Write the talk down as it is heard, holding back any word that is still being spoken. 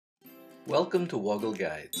Welcome to Woggle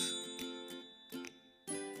Guides.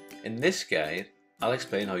 In this guide, I'll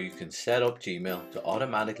explain how you can set up Gmail to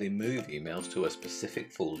automatically move emails to a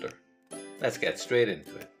specific folder. Let's get straight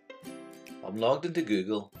into it. I'm logged into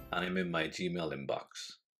Google and I'm in my Gmail inbox.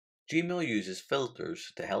 Gmail uses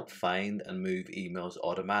filters to help find and move emails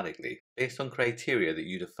automatically based on criteria that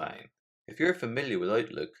you define. If you're familiar with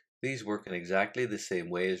Outlook, these work in exactly the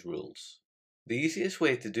same way as rules. The easiest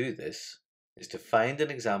way to do this is to find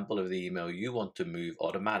an example of the email you want to move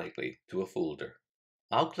automatically to a folder.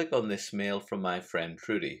 I'll click on this mail from my friend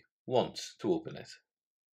Trudy once to open it.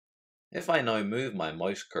 If I now move my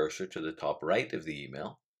mouse cursor to the top right of the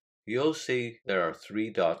email, you'll see there are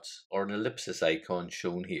 3 dots or an ellipsis icon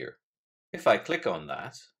shown here. If I click on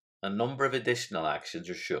that, a number of additional actions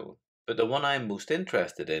are shown, but the one I'm most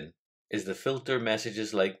interested in is the filter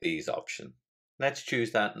messages like these option. Let's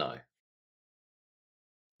choose that now.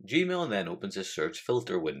 Gmail then opens a search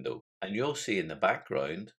filter window, and you'll see in the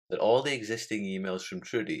background that all the existing emails from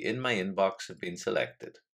Trudy in my inbox have been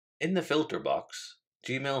selected. In the filter box,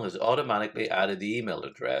 Gmail has automatically added the email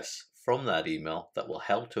address from that email that will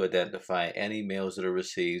help to identify any mails that are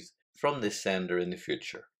received from this sender in the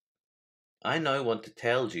future. I now want to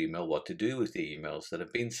tell Gmail what to do with the emails that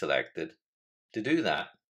have been selected. To do that,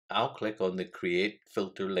 I'll click on the Create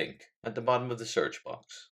Filter link at the bottom of the search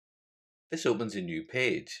box. This opens a new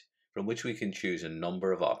page from which we can choose a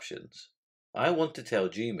number of options. I want to tell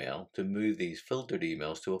Gmail to move these filtered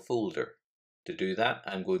emails to a folder. To do that,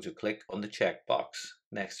 I'm going to click on the checkbox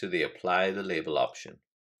next to the Apply the Label option.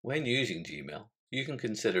 When using Gmail, you can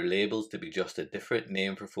consider labels to be just a different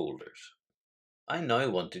name for folders. I now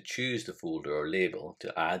want to choose the folder or label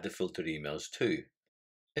to add the filtered emails to.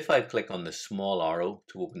 If I click on the small arrow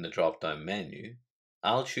to open the drop-down menu,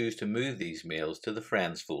 I'll choose to move these mails to the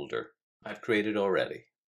Friends folder I've created already.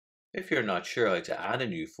 If you're not sure how to add a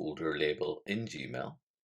new folder or label in Gmail,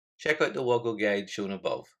 check out the Woggle Guide shown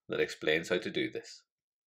above that explains how to do this.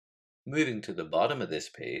 Moving to the bottom of this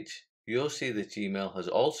page, you'll see that Gmail has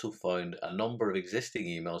also found a number of existing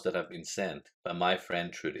emails that have been sent by my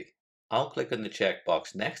friend Trudy. I'll click on the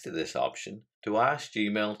checkbox next to this option to ask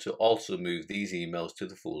Gmail to also move these emails to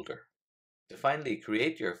the folder. To finally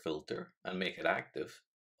create your filter and make it active,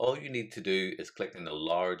 all you need to do is click on the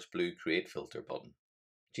large blue Create Filter button.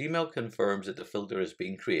 Gmail confirms that the filter has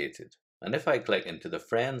been created, and if I click into the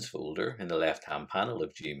Friends folder in the left-hand panel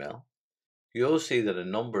of Gmail, you'll see that a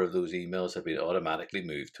number of those emails have been automatically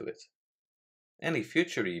moved to it. Any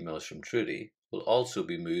future emails from Trudy will also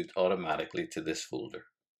be moved automatically to this folder.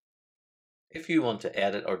 If you want to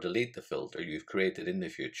edit or delete the filter you've created in the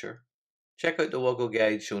future, check out the Woggle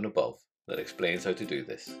Guide shown above that explains how to do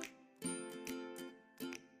this.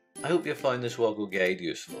 I hope you found this Woggle Guide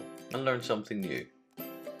useful and learned something new.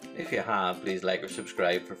 If you have, please like or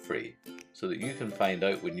subscribe for free so that you can find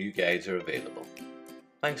out when new guides are available.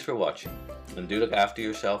 Thanks for watching, and do look after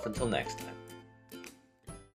yourself until next time.